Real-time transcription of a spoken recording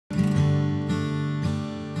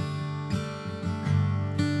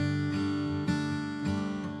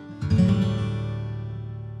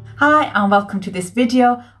Hi and welcome to this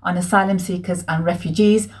video on asylum seekers and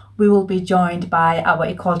refugees. We will be joined by our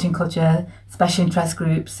Equality and Culture Special Interest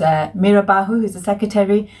Groups, Meera Bahu, who's the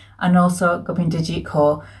Secretary, and also Gopinderjit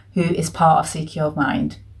Kaur, who is part of Sikh Your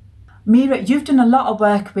Mind. Meera, you've done a lot of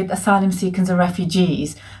work with asylum seekers and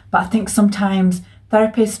refugees, but I think sometimes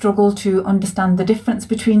therapists struggle to understand the difference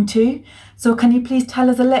between two. So can you please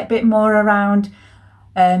tell us a little bit more around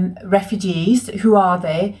refugees, who are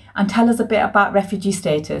they, and tell us a bit about refugee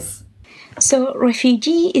status? So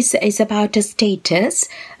refugee is about a status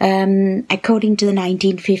according to the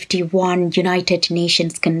 1951 United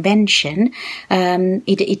Nations Convention.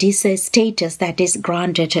 It is a status that is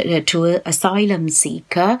granted to an asylum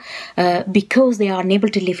seeker because they are unable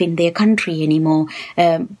to live in their country anymore.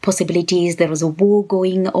 Possibilities there is a war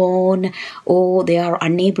going on, or they are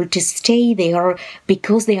unable to stay there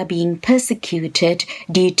because they are being persecuted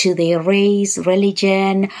due to their race,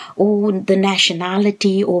 religion, or the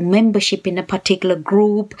nationality or membership in a particular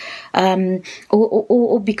group,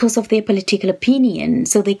 or because of their political opinion.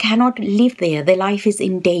 So they cannot live there. Their life is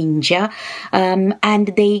in danger, and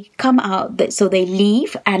they come out. So they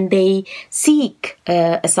leave and they seek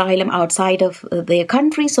asylum outside of their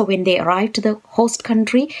country. So when they arrive to the host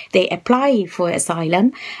country, they apply for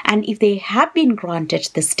asylum, and if they have been granted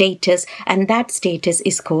the status, and that status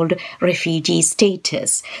is called refugee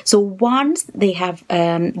status. So once they have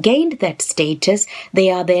gained that status,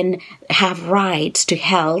 they are then have rights to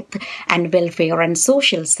health and welfare and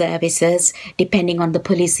social services depending on the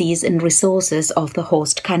policies and resources of the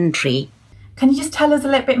host country. Can you just tell us a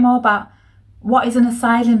little bit more about what is an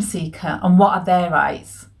asylum seeker and what are their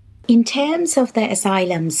rights? In terms of the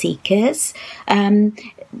asylum seekers,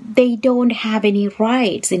 they don't have any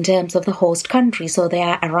rights in terms of the host country. So they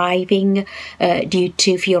are arriving due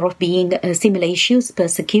to fear of being similar issues,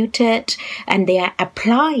 persecuted, and they are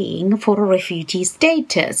applying for a refugee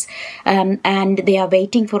status, and they are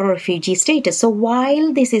waiting for a refugee status. So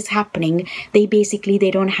while this is happening, they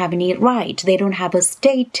don't have any rights. They don't have a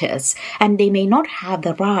status, and they may not have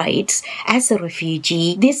the rights as a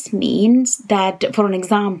refugee. This means that, for an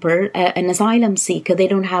example, an asylum seeker, they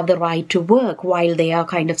don't have the right to work while they are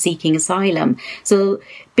kind of seeking asylum. So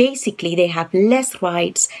basically they have less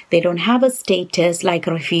rights. They don't have a status like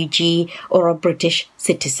a refugee or a British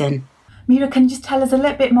citizen. Meera, can you just tell us a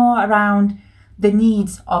little bit more around the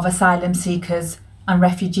needs of asylum seekers and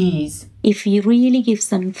refugees? If you really give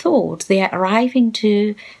some thought, they are arriving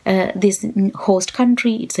to this host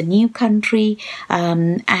country. It's a new country,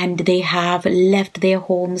 and they have left their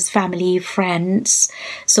homes, family, friends.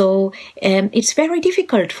 So it's very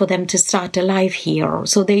difficult for them to start a life here.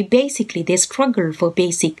 So they struggle for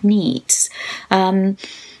basic needs. And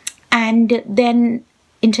then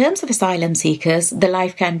in terms of asylum seekers, the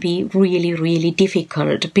life can be really, really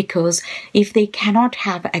difficult because if they cannot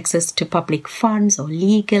have access to public funds or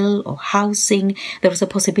legal or housing, there is a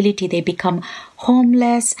possibility they become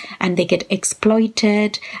homeless and they get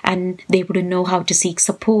exploited, and they wouldn't know how to seek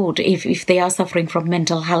support if they are suffering from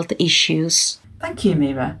mental health issues. Thank you,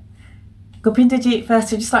 Meera. Gopinderjit,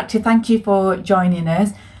 first I'd just like to thank you for joining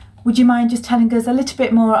us. Would you mind just telling us a little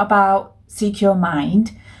bit more about Sikh Your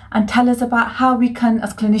Mind, and tell us about how we can,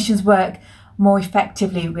 as clinicians, work more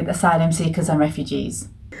effectively with asylum seekers and refugees?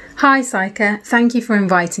 Hi Saika, thank you for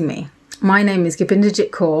inviting me. My name is Gopinderjit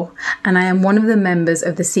Kaur and I am one of the members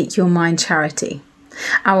of the Sikh Your Mind charity.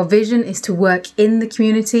 Our vision is to work in the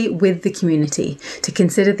community with the community to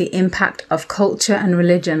consider the impact of culture and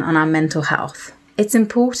religion on our mental health. It's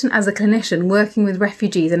important as a clinician working with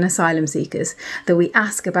refugees and asylum seekers that we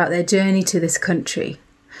ask about their journey to this country.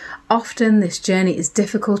 Often this journey is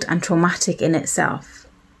difficult and traumatic in itself.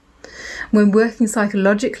 When working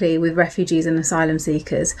psychologically with refugees and asylum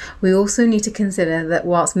seekers, we also need to consider that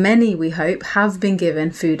whilst many, we hope, have been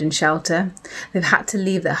given food and shelter, they've had to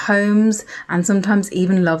leave their homes and sometimes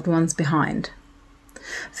even loved ones behind.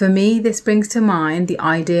 For me, this brings to mind the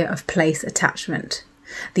idea of place attachment,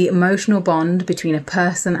 the emotional bond between a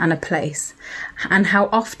person and a place, and how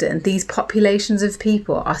often these populations of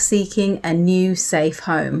people are seeking a new safe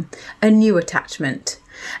home, a new attachment.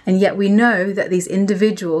 And yet we know that these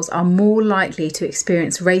individuals are more likely to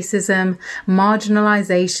experience racism,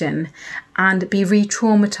 marginalisation, and be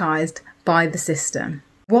re-traumatised by the system.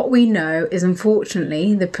 What we know is,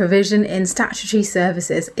 unfortunately, the provision in statutory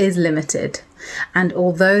services is limited. And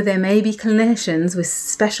although there may be clinicians with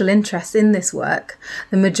special interests in this work,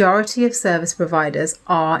 the majority of service providers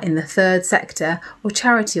are in the third sector or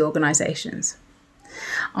charity organisations.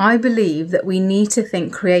 I believe that we need to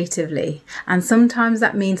think creatively, and sometimes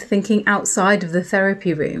that means thinking outside of the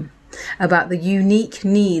therapy room. about the unique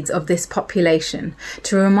needs of this population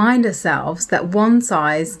to remind ourselves that one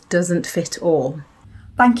size doesn't fit all.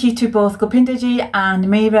 Thank you to both Gopinderji and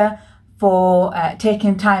Meera for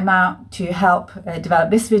taking time out to help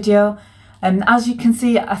develop this video. As you can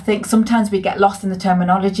see, I think sometimes we get lost in the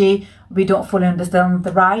terminology. We don't fully understand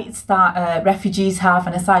the rights that refugees have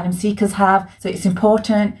and asylum seekers have. So it's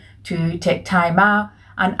important to take time out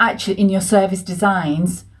and actually in your service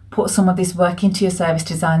designs, put some of this work into your service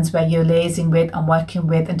designs where you're liaising with and working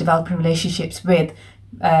with and developing relationships with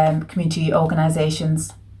community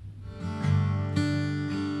organisations.